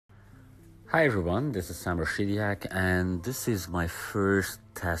Hi everyone, this is Sam Rashidiak, and this is my first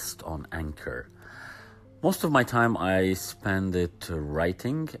test on Anchor. Most of my time I spend it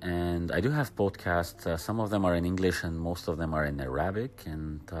writing, and I do have podcasts. Some of them are in English and most of them are in Arabic,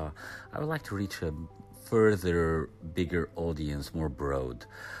 and I would like to reach a further bigger audience, more broad.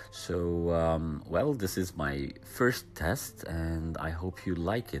 So, this is my first test and I hope you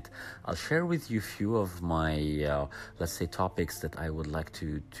like it. I'll share with you a few of my, topics that I would like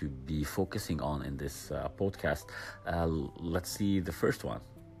to be focusing on in this podcast. Let's see the first one.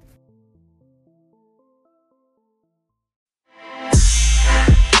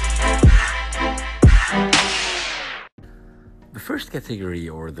 The first category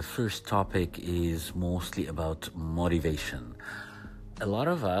or the first topic is mostly about motivation. A lot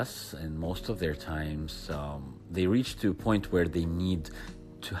of us, in most of their times, they reach to a point where they need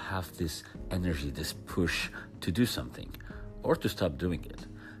to have this energy, this push to do something or to stop doing it.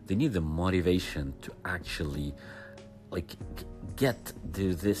 They need the motivation to actually get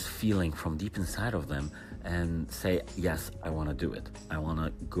this feeling from deep inside of them and say, yes, I want to do it. I want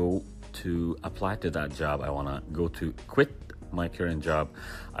to go to apply to that job. I want to go to quit my current job.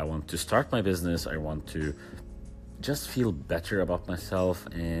 I want to start my business. I want to just feel better about myself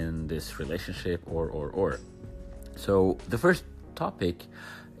in this relationship or. So the first topic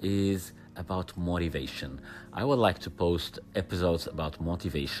is about motivation. I would like to post episodes about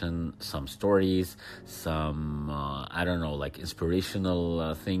motivation, some stories, some,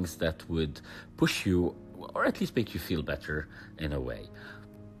 inspirational things that would push you or at least make you feel better in a way.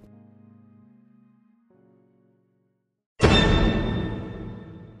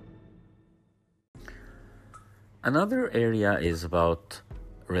 Another area is about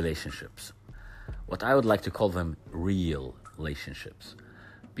relationships. What I would like to call them real relationships.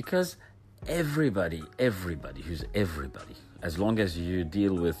 Because everybody, as long as you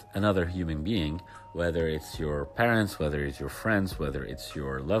deal with another human being, whether it's your parents, whether it's your friends, whether it's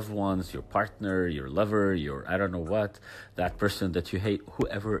your loved ones, your partner, your lover, I don't know what, that person that you hate,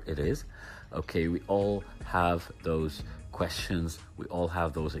 whoever it is, okay, we all have those questions, we all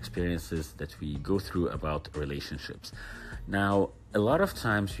have those experiences that we go through about relationships. Now, a lot of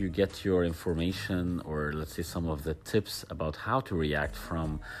times you get your information or let's say some of the tips about how to react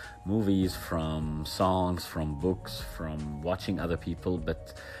from movies, from songs, from books, from watching other people,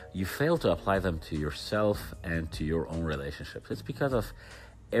 but you fail to apply them to yourself and to your own relationships. It's because of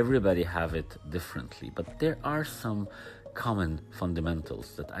everybody have it differently, but there are some common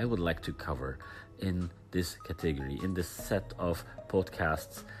fundamentals that I would like to cover in this category, in this set of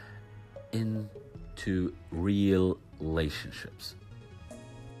podcasts into real relationships.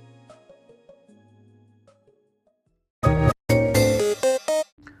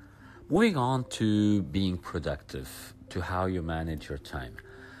 Moving on to being productive, to how you manage your time.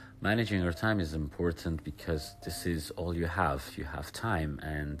 Managing your time is important because this is all you have. You have time,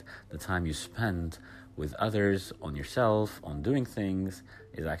 and the time you spend with others, on yourself, on doing things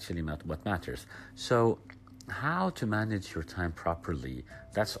is actually not what matters. So how to manage your time properly,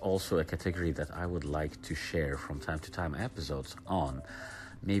 that's also a category that I would like to share from time to time episodes on.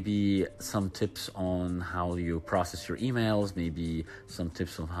 Maybe some tips on how you process your emails, maybe some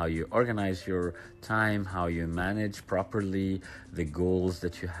tips on how you organize your time, how you manage properly the goals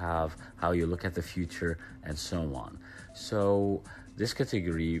that you have, how you look at the future, and so on. So this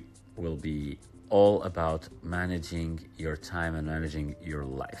category will be all about managing your time and managing your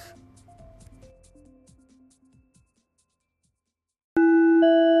life.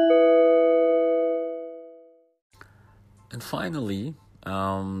 And finally,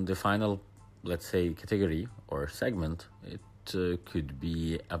 the final, let's say, category or segment, it could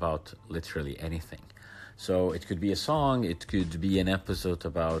be about literally anything. So it could be a song, it could be an episode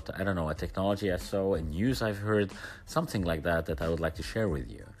about, a technology I saw, a news I've heard, something like that I would like to share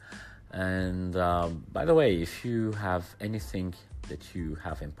with you. And by the way, if you have anything that you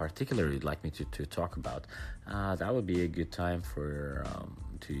have in particular you'd like me to talk about, that would be a good time for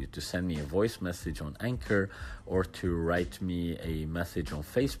to send me a voice message on Anchor or to write me a message on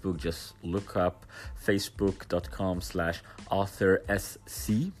Facebook. Just look up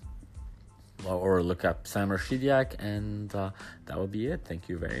facebook.com/authorsc or look up Sam Rashidiak, and that would be it. Thank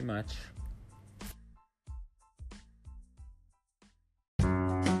you very much.